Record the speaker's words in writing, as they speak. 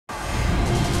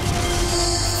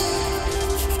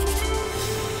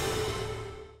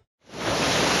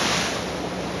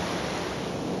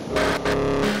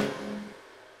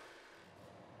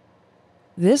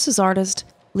This is artist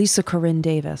Lisa Corinne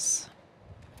Davis.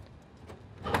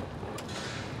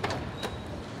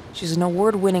 She's an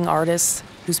award-winning artist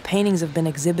whose paintings have been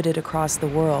exhibited across the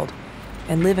world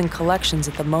and live in collections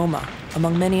at the MoMA,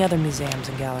 among many other museums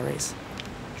and galleries.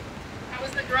 How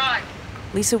was the drive?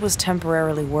 Lisa was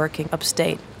temporarily working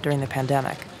upstate during the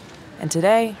pandemic, and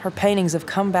today her paintings have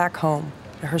come back home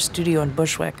at her studio in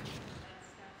Bushwick.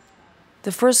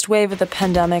 The first wave of the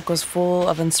pandemic was full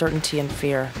of uncertainty and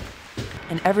fear,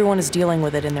 and everyone is dealing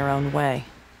with it in their own way.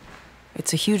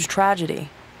 It's a huge tragedy,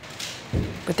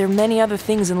 but there are many other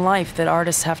things in life that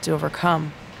artists have to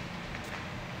overcome.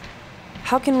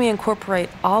 How can we incorporate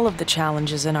all of the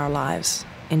challenges in our lives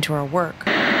into our work?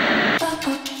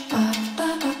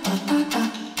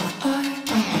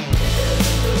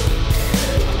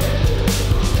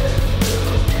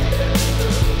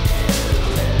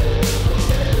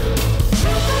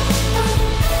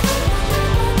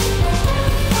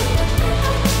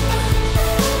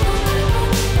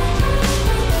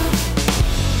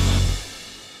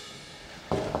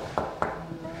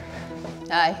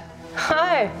 Hi.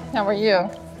 Hi. How are you?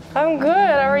 I'm good.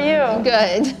 How are you?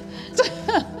 Good.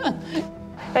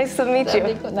 Nice to meet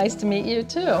you. Nice to meet you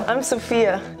too. I'm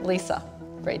Sophia. Lisa.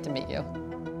 Great to meet you.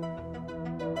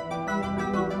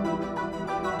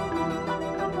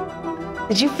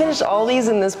 Did you finish all these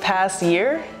in this past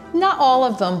year? Not all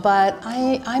of them, but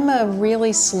I'm a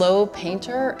really slow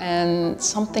painter, and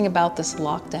something about this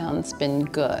lockdown's been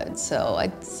good. So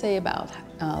I'd say about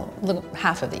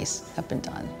half of these have been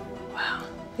done. Wow,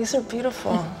 these are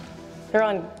beautiful. They're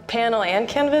on panel and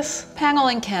canvas? Panel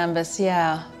and canvas,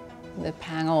 yeah. The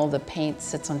panel, the paint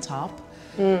sits on top,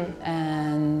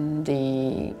 and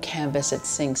the canvas, it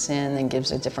sinks in and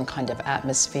gives a different kind of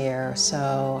atmosphere.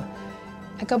 So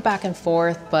I go back and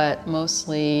forth, but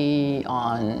mostly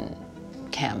on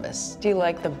canvas. Do you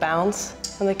like the bounce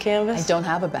on the canvas? I don't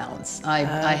have a bounce. I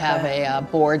have a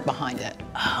board behind it.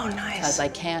 Oh, nice. Because I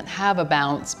can't have a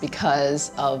bounce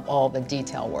because of all the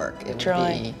detail work. It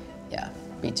would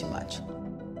be too much.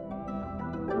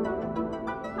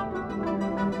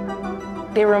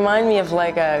 They remind me of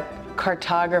like a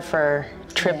cartographer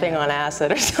tripping on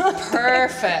acid or something.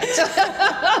 Perfect.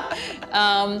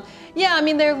 Yeah, I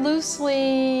mean, they're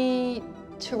loosely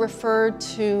to refer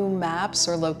to maps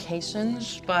or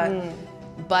locations,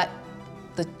 but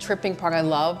the tripping part I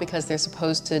love because they're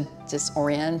supposed to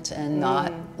disorient and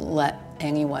not let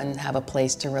anyone have a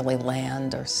place to really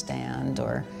land or stand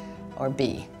or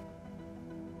be.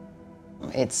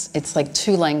 It's like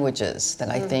two languages that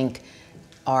I think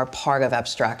are part of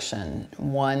abstraction.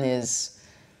 One is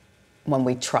when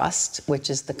we trust, which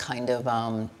is the kind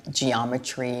of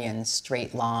geometry and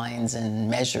straight lines and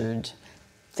measured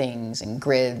things and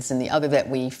grids, and the other that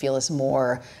we feel is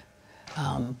more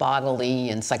bodily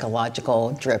and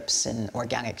psychological, drips and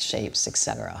organic shapes,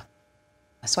 etc.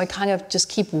 So I kind of just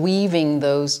keep weaving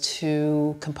those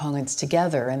two components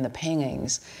together in the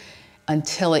paintings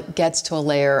until it gets to a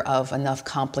layer of enough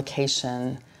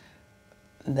complication,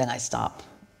 then I stop.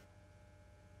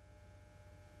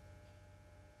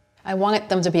 I want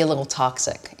them to be a little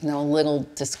toxic, a little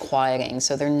disquieting,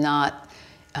 so they're not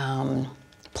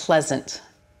pleasant.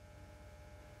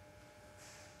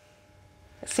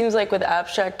 It seems like with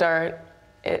abstract art,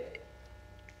 it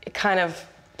kind of,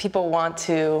 people want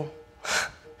to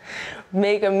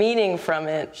make a meaning from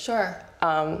it. Sure.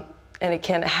 And it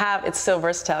can have, it's so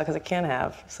versatile because it can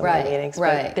have so many meanings.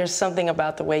 But there's something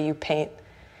about the way you paint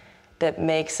that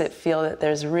makes it feel that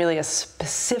there's really a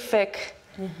specific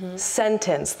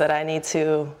sentence that I need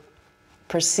to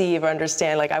perceive or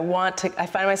understand. Like I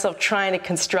find myself trying to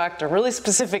construct a really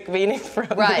specific meaning from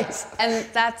these. And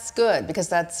that's good because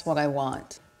that's what I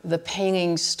want. The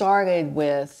painting started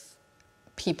with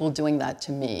people doing that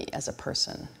to me as a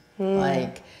person.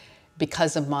 Like,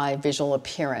 because of my visual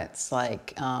appearance,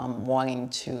 like wanting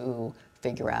to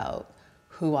figure out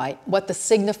what the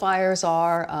signifiers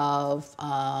are of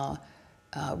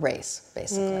race,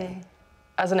 basically.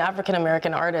 As an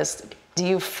African-American artist, do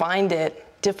you find it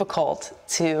difficult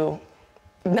to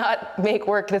not make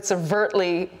work that's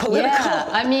overtly political? Yeah,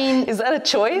 I mean... Is that a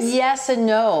choice? Yes and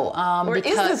no. Or is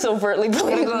this overtly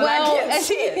political and I can't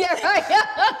see it? Yeah, right.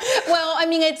 Well, I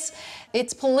mean,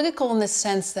 it's political in the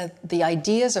sense that the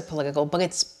ideas are political, but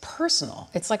it's personal.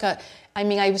 It's like I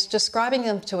was describing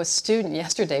them to a student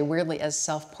yesterday, weirdly, as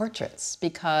self-portraits,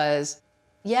 because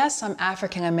yes, I'm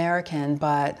African-American,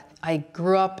 but I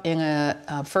grew up in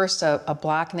first a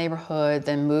black neighborhood,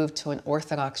 then moved to an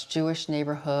Orthodox Jewish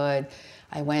neighborhood.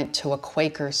 I went to a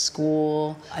Quaker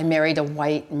school. I married a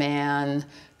white man,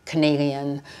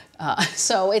 Canadian.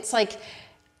 So it's like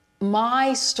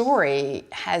my story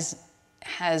has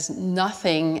has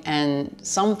nothing and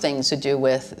some things to do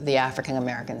with the African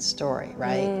American story,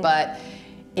 right? But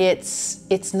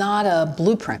it's not a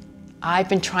blueprint. I've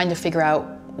been trying to figure out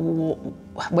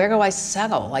where do I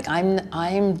settle? Like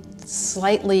I'm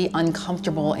slightly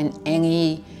uncomfortable in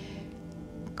any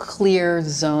clear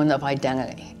zone of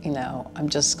identity, you know. I'm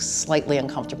just slightly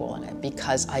uncomfortable in it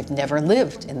because I've never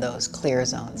lived in those clear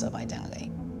zones of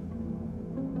identity.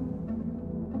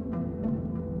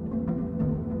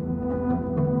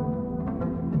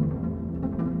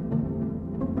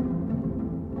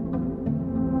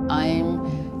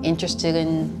 I'm interested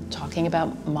in talking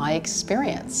about my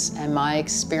experience, and my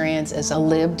experience is a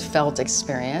lived, felt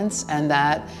experience, and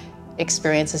that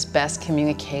experience is best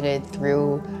communicated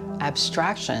through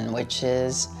abstraction, which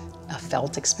is a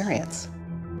felt experience.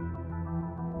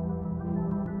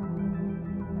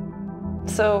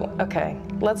 So, okay,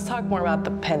 let's talk more about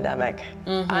the pandemic.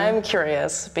 I'm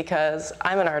curious because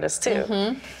I'm an artist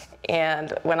too.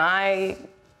 And when I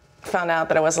found out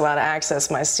that I wasn't allowed to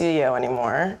access my studio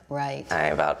anymore, Right. I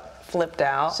about flipped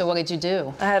out. So what did you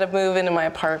do? I had to move into my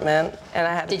apartment, and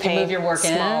I had to paint. Did you move your work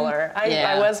smaller. in?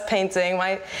 I was painting.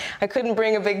 I couldn't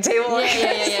bring a big table.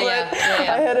 Yeah.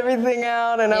 I had everything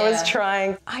out, and I was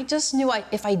trying. I just knew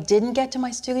if I didn't get to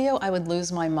my studio, I would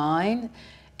lose my mind.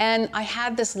 And I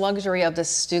had this luxury of this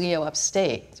studio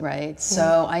upstate, right?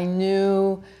 So I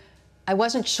knew I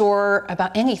wasn't sure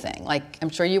about anything. Like, I'm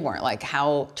sure you weren't, like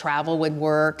how travel would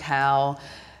work, how,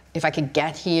 if I could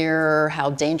get here, how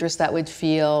dangerous that would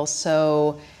feel.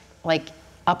 So, like,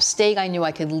 upstate, I knew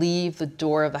I could leave the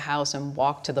door of the house and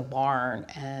walk to the barn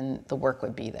and the work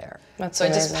would be there. That's so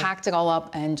amazing. I just packed it all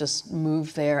up and just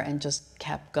moved there and just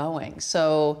kept going.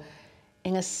 So,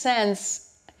 in a sense,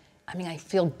 I mean, I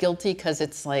feel guilty because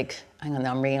it's like, I don't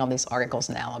know, I'm reading all these articles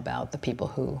now about the people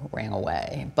who ran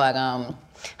away. But, and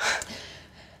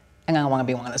I don't want to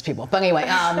be one of those people. But anyway,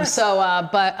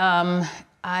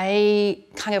 I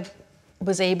kind of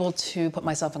was able to put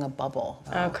myself in a bubble.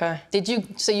 Okay.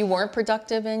 So you weren't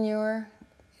productive in your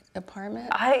apartment?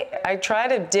 I tried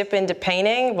to dip into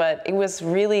painting, but it was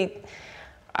really,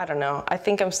 I don't know. I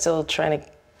think I'm still trying to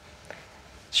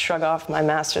shrug off my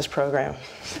master's program.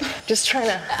 Just trying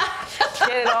to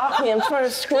get it off me. I'm trying to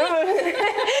screw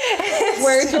it.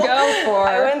 Where'd you go for?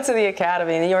 I went to the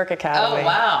Academy, New York Academy. Oh,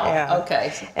 wow. Yeah.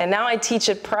 Okay. And now I teach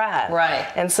at Pratt. Right.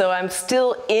 And so I'm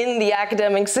still in the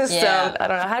academic system. Yeah. I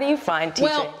don't know. How do you find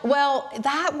teaching? Well,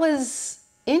 that was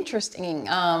interesting.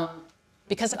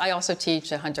 Because I also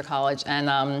teach at Hunter College, and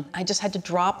I just had to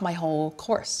drop my whole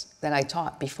course that I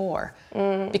taught before.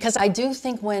 Because I do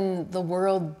think when the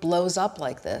world blows up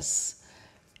like this,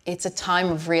 it's a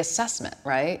time of reassessment,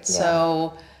 right? Yeah.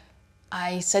 So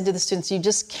I said to the students, you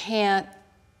just can't,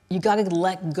 you gotta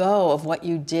let go of what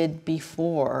you did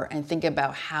before and think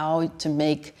about how to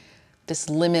make this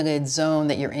limited zone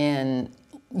that you're in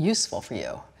useful for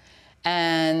you.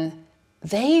 And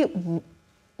they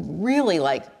really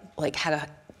like had a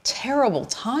terrible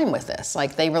time with this.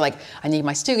 Like they were like, I need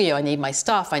my studio, I need my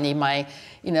stuff, I need my,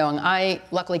 you know, and I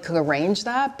luckily could arrange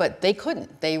that, but they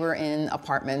couldn't. They were in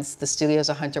apartments, the studios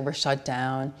at Hunter were shut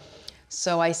down.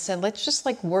 So I said, let's just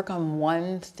like work on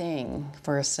one thing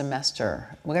for a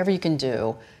semester, whatever you can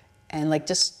do, and like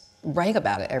just write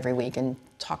about it every week and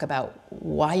talk about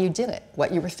why you did it,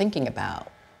 what you were thinking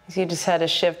about. So you just had a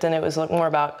shift and it was more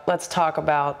about, let's talk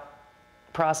about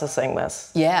processing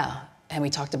this. Yeah. And we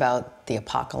talked about the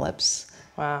apocalypse.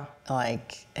 Wow.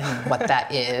 Like, and what that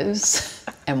is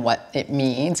and what it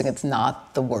means. And it's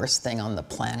not the worst thing on the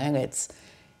planet. It's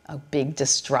a big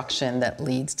destruction that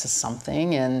leads to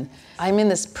something. And I'm in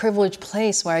this privileged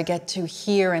place where I get to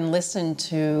hear and listen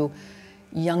to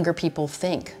younger people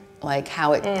think, like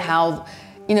how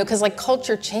you know, because like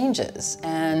culture changes,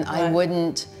 and right. I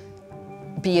wouldn't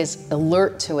be as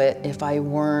alert to it if I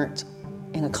weren't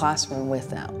in a classroom with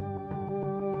them.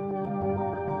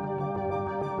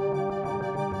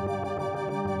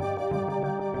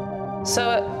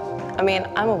 So, I mean,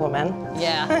 I'm a woman.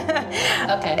 Yeah.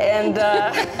 Okay. And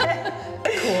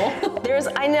cool.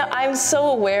 I'm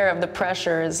so aware of the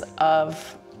pressures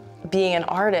of being an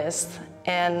artist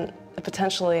and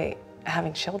potentially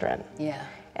having children. Yeah.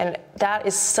 And that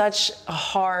is such a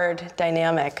hard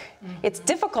dynamic. Mm-hmm. It's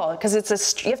difficult because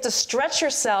you have to stretch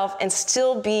yourself and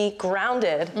still be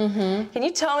grounded. Mm-hmm. Can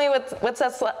you tell me what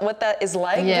that is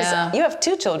like? Yeah. You have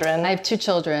 2 children. I have 2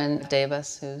 children,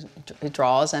 Davis, who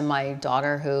draws, and my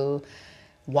daughter, who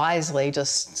wisely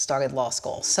just started law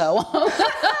school. So,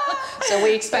 so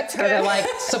we expect her to like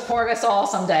support us all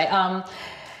someday.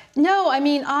 No, I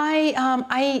mean,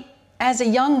 I as a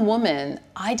young woman,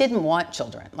 I didn't want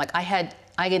children. Like I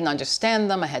I didn't understand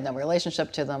them, I had no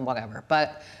relationship to them, whatever.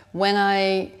 But when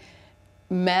I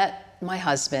met my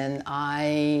husband,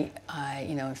 I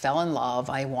fell in love,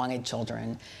 I wanted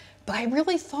children. But I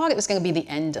really thought it was going to be the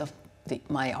end of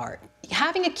my art.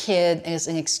 Having a kid is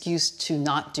an excuse to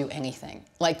not do anything.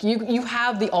 Like you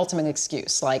have the ultimate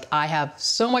excuse. Like, I have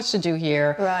so much to do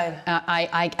here. Right.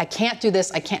 I can't do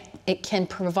this. It can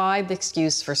provide the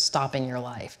excuse for stopping your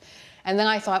life. And then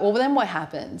I thought, well, then what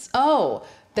happens? Oh,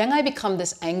 then I become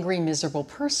this angry, miserable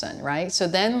person, right? So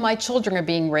then my children are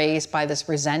being raised by this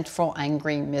resentful,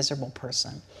 angry, miserable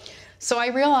person. So I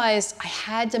realized I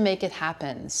had to make it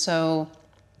happen. So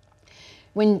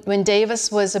when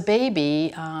Davis was a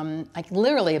baby, like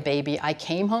literally a baby, I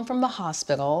came home from the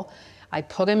hospital, I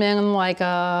put him in like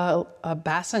a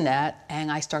bassinet,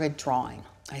 and I started drawing.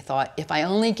 I thought, if I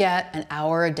only get an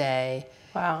hour a day,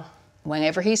 wow,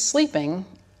 whenever he's sleeping,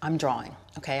 I'm drawing.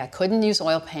 Okay, I couldn't use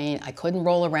oil paint, I couldn't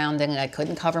roll around in it, I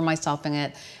couldn't cover myself in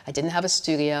it, I didn't have a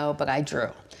studio, but I drew.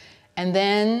 And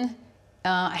then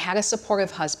I had a supportive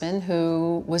husband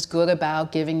who was good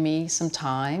about giving me some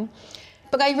time.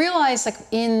 But I realized, like,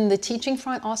 in the teaching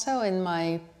front also, in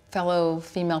my fellow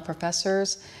female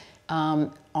professors,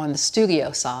 on the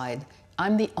studio side,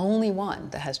 I'm the only one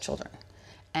that has children.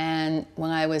 And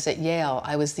when I was at Yale,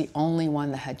 I was the only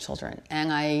one that had children.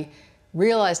 And I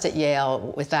realized at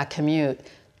Yale, with that commute,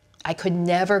 I could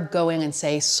never go in and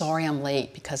say, sorry, I'm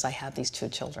late because I have these 2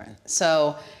 children.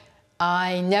 So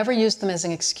I never used them as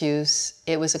an excuse.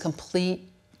 It was a complete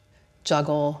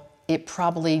juggle. It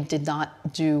probably did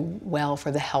not do well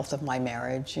for the health of my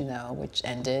marriage, which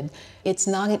ended. It's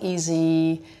not an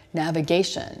easy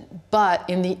navigation, but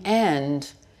in the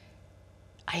end,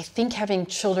 I think having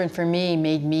children for me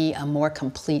made me a more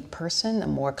complete person, a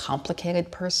more complicated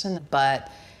person,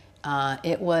 but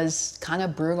it was kind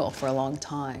of brutal for a long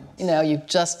time. You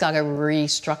just got to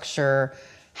restructure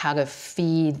how to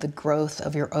feed the growth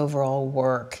of your overall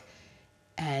work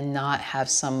and not have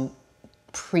some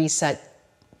preset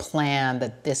plan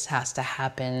that this has to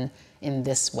happen in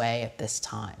this way at this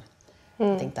time.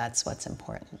 I think that's what's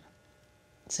important.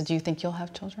 So do you think you'll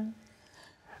have children?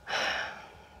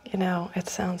 It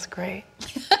sounds great.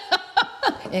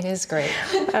 It is great.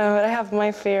 But I have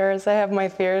my fears. I have my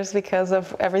fears because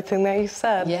of everything that you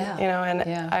said. Yeah. And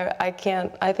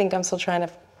I think I'm still trying to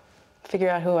figure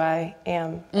out who I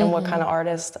am and what kind of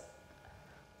artist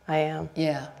I am.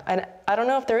 Yeah. And I don't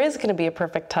know if there is going to be a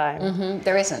perfect time.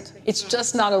 There isn't. It's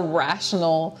just not a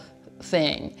rational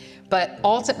thing. But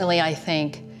ultimately, I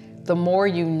think the more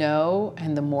you know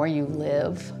and the more you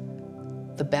live,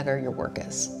 the better your work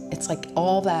is. It's like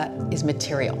all that is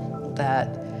material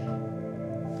that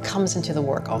comes into the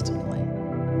work ultimately.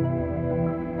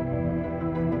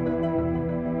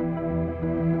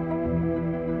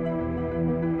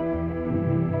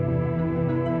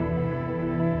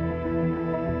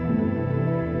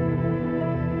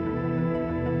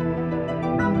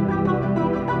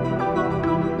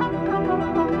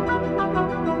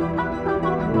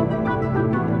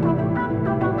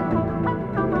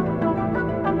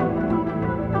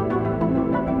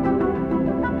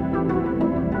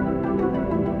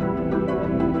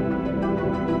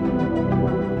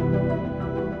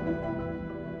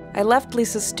 I left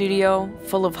Lisa's studio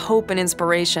full of hope and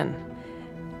inspiration.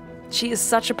 She is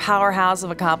such a powerhouse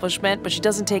of accomplishment, but she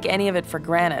doesn't take any of it for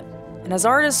granted. And as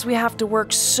artists, we have to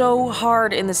work so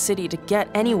hard in the city to get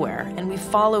anywhere, and we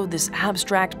follow this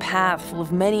abstract path full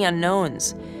of many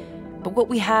unknowns. But what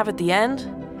we have at the end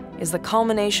is the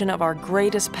culmination of our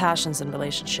greatest passions and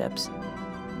relationships.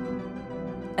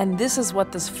 And this is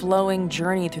what this flowing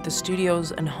journey through the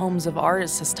studios and homes of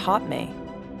artists has taught me.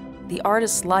 The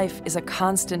artist's life is a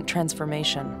constant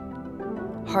transformation.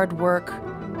 Hard work,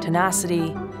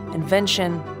 tenacity,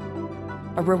 invention,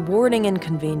 a rewarding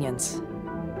inconvenience.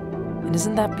 And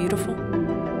isn't that beautiful?